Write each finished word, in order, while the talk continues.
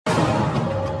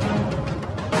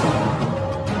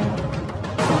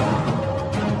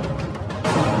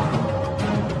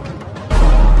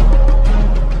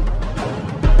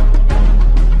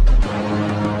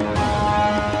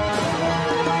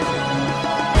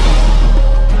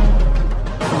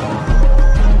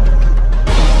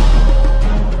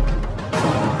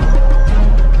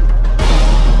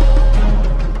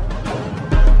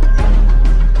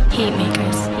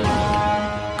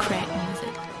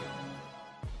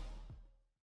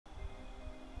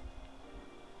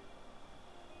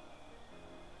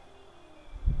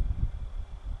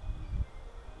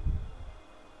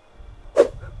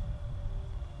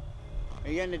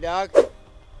you getting the dog?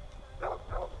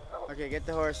 Okay, get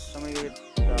the horse. I'm gonna get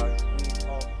the dog.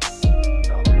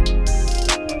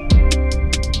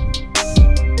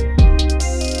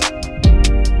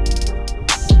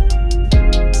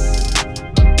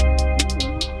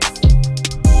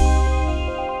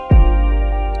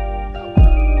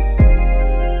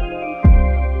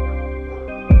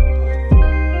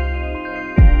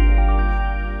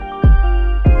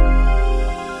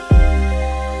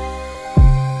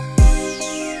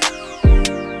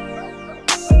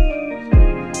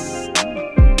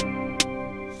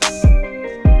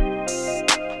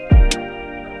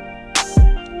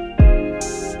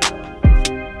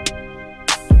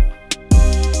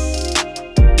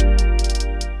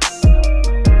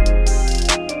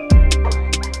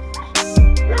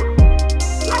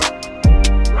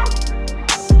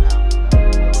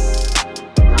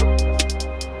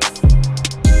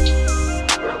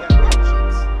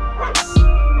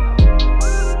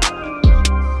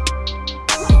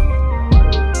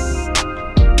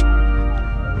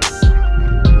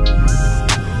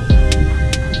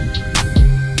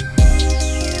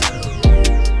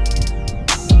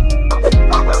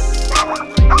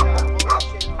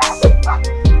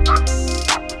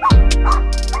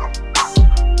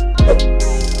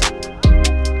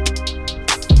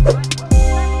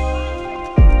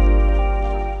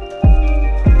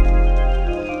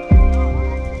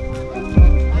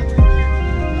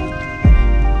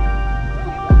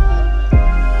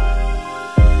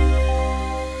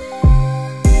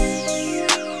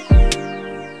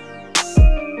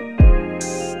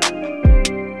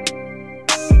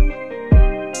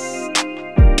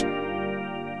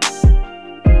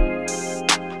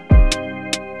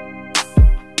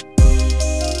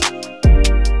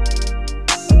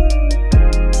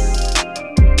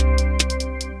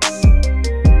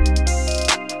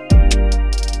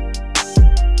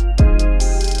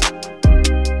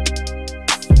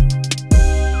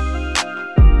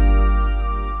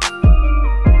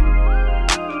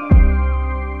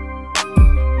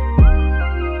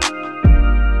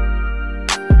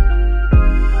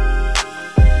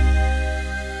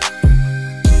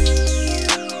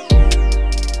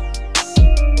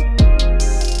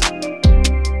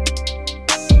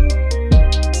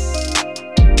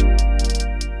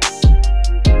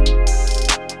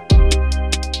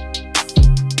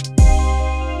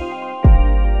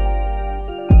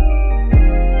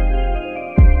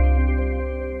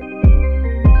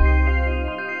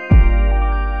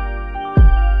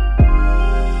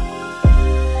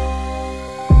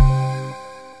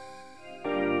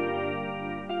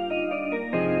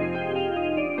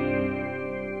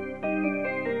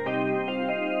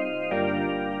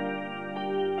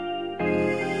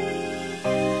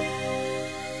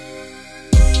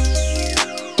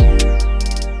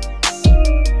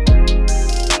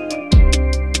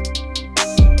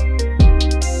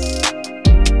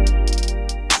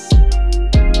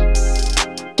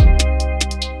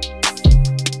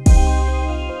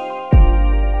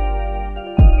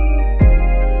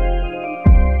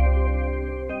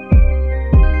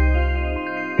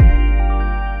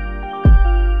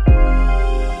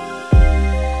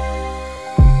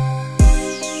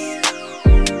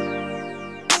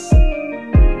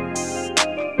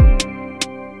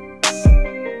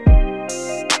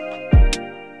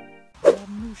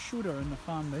 Shooter in the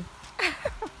family.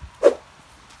 Practice.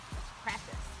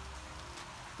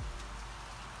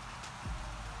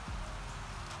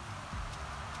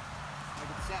 I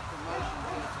can set the motion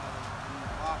too, so when you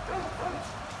walk in.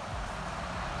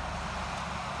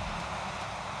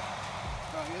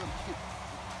 Oh, you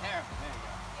there you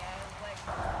go. Yeah, it was like.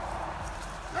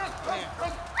 Come here.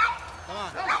 Come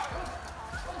on.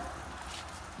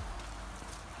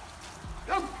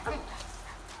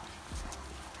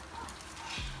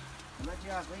 I'll let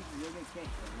you off leash, but you'll get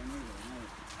kicked.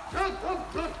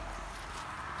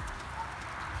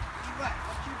 What?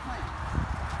 What's your plan?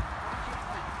 What's your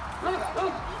plan?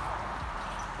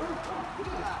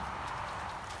 Chill out.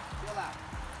 Chill out.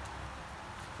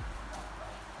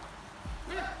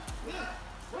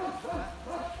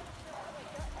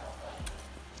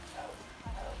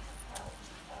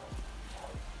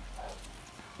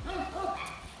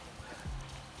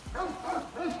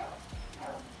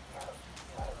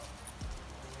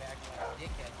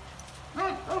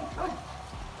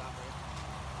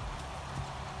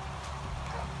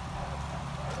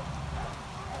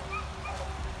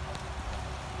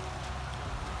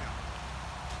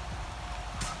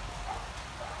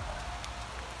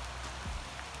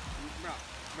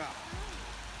 Bro,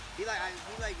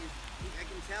 I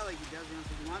can tell like he does,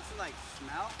 he wants to like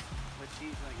smell. but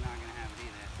she's like not gonna have it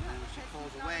either. And then when she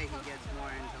pulls away, he gets more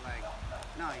into like,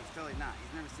 no, he's totally not. He's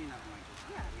never seen nothing like this.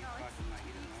 Yeah, He's no, fucking like, he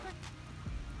doesn't know.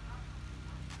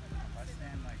 If I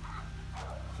stand like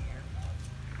here,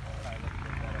 probably look a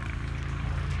bit better.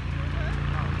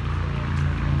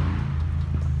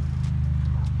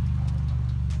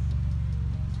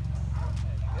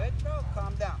 Good, bro?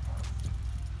 Calm down.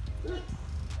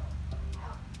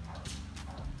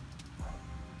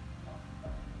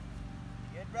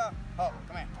 Good, bro? Oh,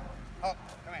 come here. Oh,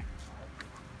 come here.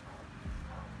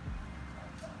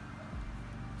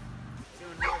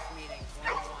 Doing horse meetings,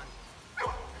 1-on-1.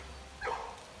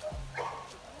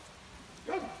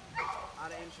 How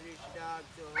to introduce your dog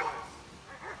to a horse.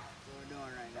 That's what we're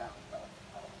doing right now.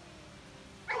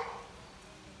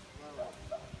 Slowly.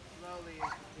 Slowly is the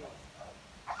key.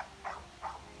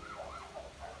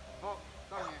 Oh,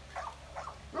 come here.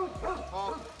 Oh,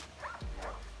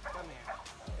 come here.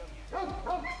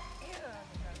 Come here.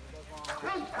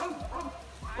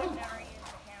 I've never used a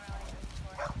camera like this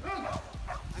before.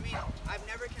 I mean, I've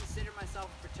never considered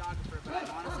myself a photographer, but I've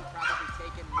honestly probably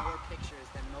taken more pictures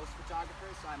than most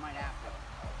photographers, so I might have to.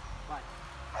 But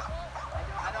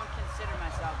I don't consider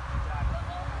myself a photographer.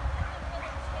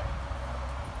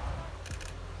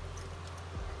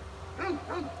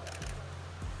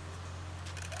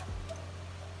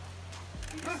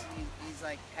 He's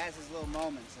like, has his little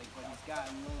moments, like, but he's got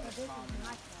a little bit smaller.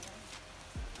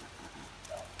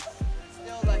 It's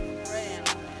still like a gray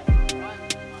animal, man. What?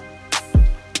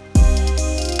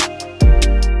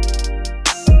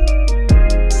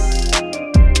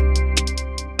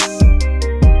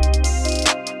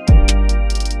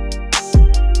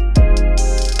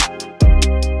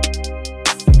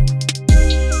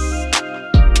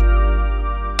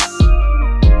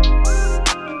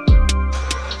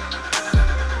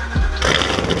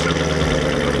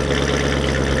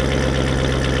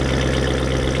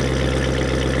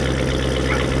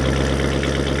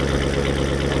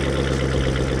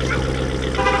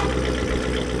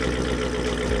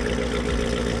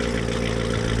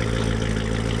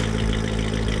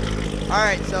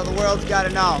 Alright, so the world's got to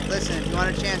know. Listen, if you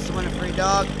want a chance to win a free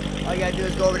dog, all you got to do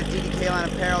is go over to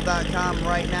ddklineapparel.com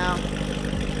right now.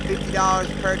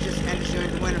 $50 purchase, and you're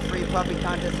to win a free puppy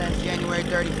contest. Ends January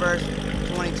 31st,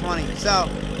 2020. So,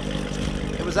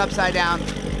 it was upside down.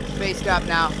 It's faced up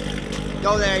now.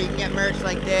 Go there, you can get merch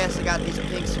like this. I got these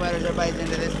pink sweaters. Everybody's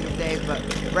into this these days, but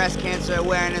breast cancer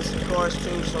awareness, of course,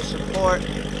 too, so support.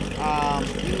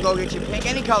 You can go get your pink,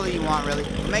 any color you want, really.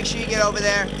 But make sure you get over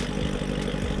there.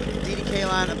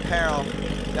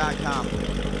 ddklineapparel.com.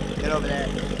 Get over there.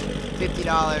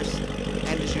 $50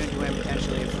 and you're to win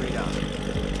potentially a free dog.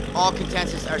 All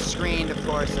contests are screened, of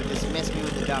course, so just miss me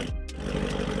with the dump.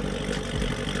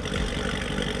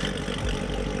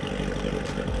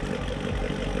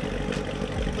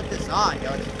 Put this on,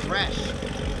 yo. It's fresh.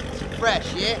 It's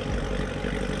fresh, yeah?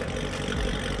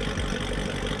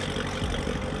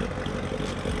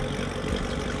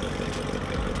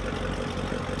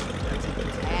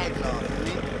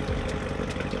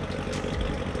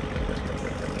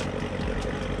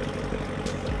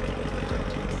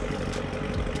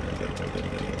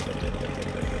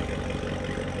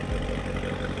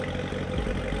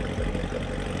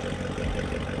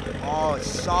 Oh, it's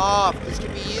soft. This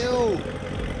could be you.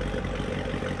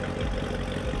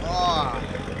 Oh.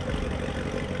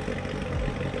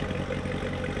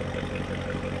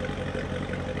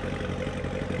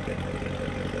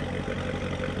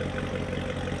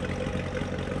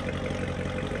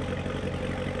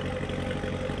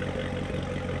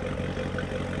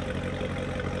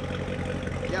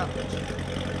 Yeah. That's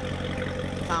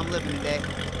how I'm living today.